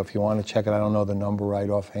bridging, so if you want to check it, I don't know the number right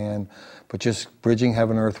offhand, but just Bridging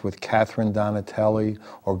Heaven Earth with Catherine Donatelli,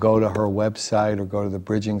 or go to her website or go to the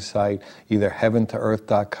bridging site, either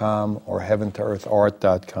heaventoearth.com or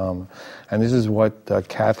heaventoearthart.com. And this is what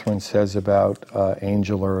Catherine says about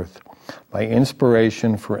Angel Earth. My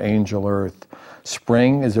inspiration for Angel Earth.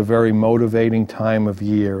 Spring is a very motivating time of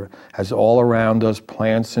year, as all around us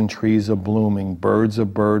plants and trees are blooming, birds are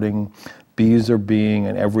birding, bees are being,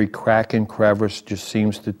 and every crack and crevice just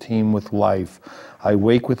seems to teem with life. I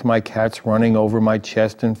wake with my cats running over my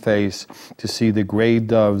chest and face to see the gray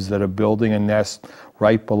doves that are building a nest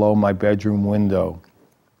right below my bedroom window.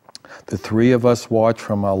 The three of us watch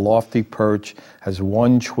from our lofty perch as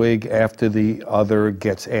one twig after the other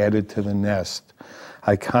gets added to the nest.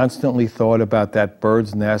 I constantly thought about that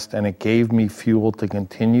bird's nest, and it gave me fuel to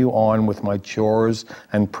continue on with my chores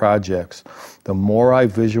and projects. The more I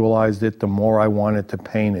visualized it, the more I wanted to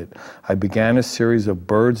paint it. I began a series of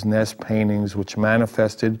bird's nest paintings which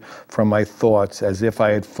manifested from my thoughts as if I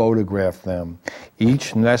had photographed them.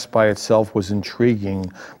 Each nest by itself was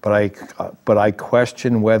intriguing, but I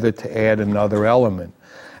questioned whether to add another element.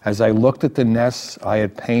 As I looked at the nests I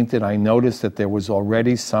had painted, I noticed that there was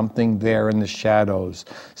already something there in the shadows,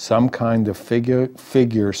 some kind of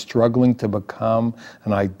figure struggling to become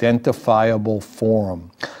an identifiable form.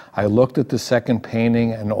 I looked at the second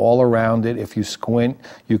painting, and all around it, if you squint,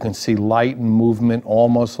 you can see light and movement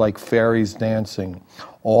almost like fairies dancing.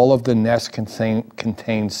 All of the nests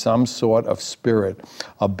contain some sort of spirit,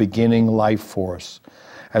 a beginning life force.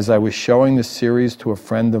 As I was showing the series to a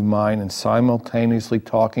friend of mine and simultaneously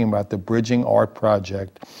talking about the Bridging Art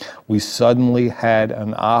Project, we suddenly had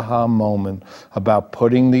an aha moment about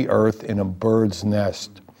putting the earth in a bird's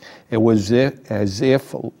nest. It was as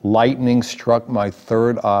if lightning struck my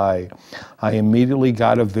third eye. I immediately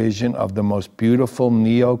got a vision of the most beautiful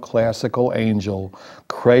neoclassical angel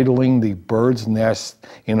cradling the bird's nest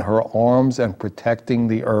in her arms and protecting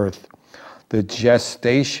the earth. The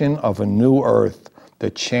gestation of a new earth, the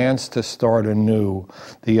chance to start anew.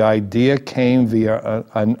 The idea came via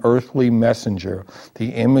an earthly messenger. The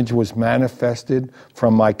image was manifested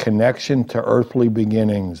from my connection to earthly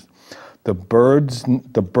beginnings. The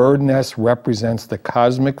bird nest represents the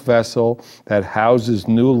cosmic vessel that houses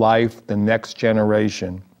new life, the next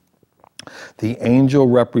generation. The angel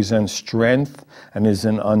represents strength and is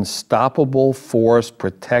an unstoppable force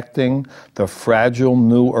protecting the fragile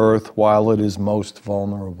new earth while it is most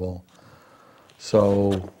vulnerable.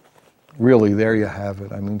 So really, there you have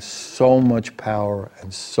it. I mean, so much power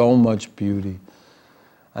and so much beauty.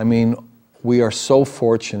 I mean, we are so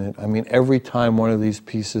fortunate. I mean, every time one of these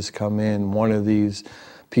pieces come in, one of these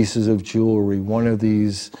pieces of jewelry, one of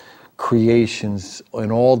these creations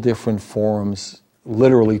in all different forms,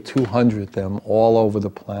 literally 200 of them all over the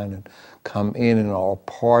planet, come in and are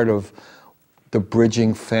part of the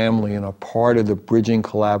bridging family and a part of the bridging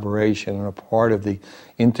collaboration and a part of the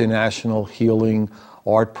International Healing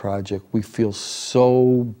Art Project. We feel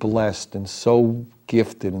so blessed and so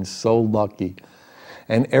gifted and so lucky.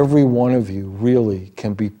 And every one of you really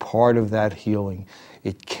can be part of that healing.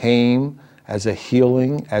 It came as a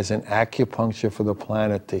healing, as an acupuncture for the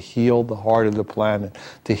planet, to heal the heart of the planet,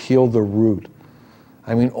 to heal the root.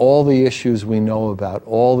 I mean, all the issues we know about,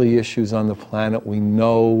 all the issues on the planet we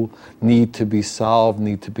know need to be solved,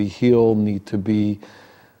 need to be healed, need to be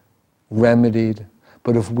remedied.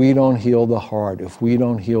 But if we don't heal the heart, if we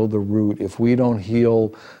don't heal the root, if we don't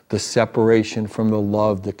heal the separation from the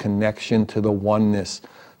love, the connection to the oneness,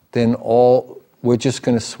 then we're just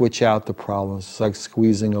going to switch out the problems. It's like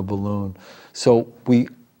squeezing a balloon. So we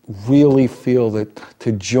really feel that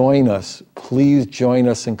to join us, please join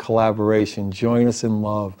us in collaboration, join us in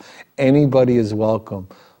love. Anybody is welcome.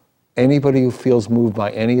 Anybody who feels moved by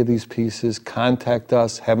any of these pieces, contact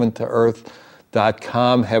us,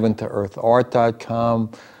 heaventoearth.com,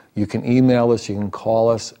 heaventoearthart.com. You can email us, you can call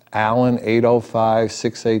us, Alan,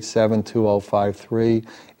 805-687-2053,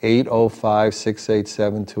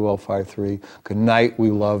 805-687-2053. Good night, we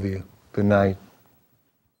love you. Good night.